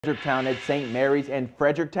Fredericktown at St. Mary's, and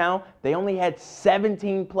Fredericktown, they only had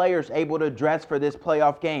 17 players able to dress for this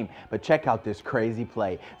playoff game. But check out this crazy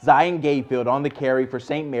play. Zion Gayfield on the carry for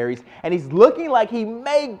St. Mary's, and he's looking like he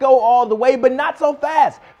may go all the way, but not so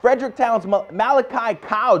fast. Fredericktown's Malachi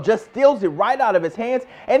Kyle just steals it right out of his hands,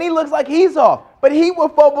 and he looks like he's off. But he will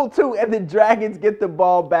fumble too, and the Dragons get the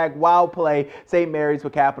ball back. Wild play. St. Mary's will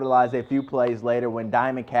capitalize a few plays later when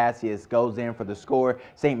Diamond Cassius goes in for the score.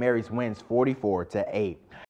 St. Mary's wins 44-8.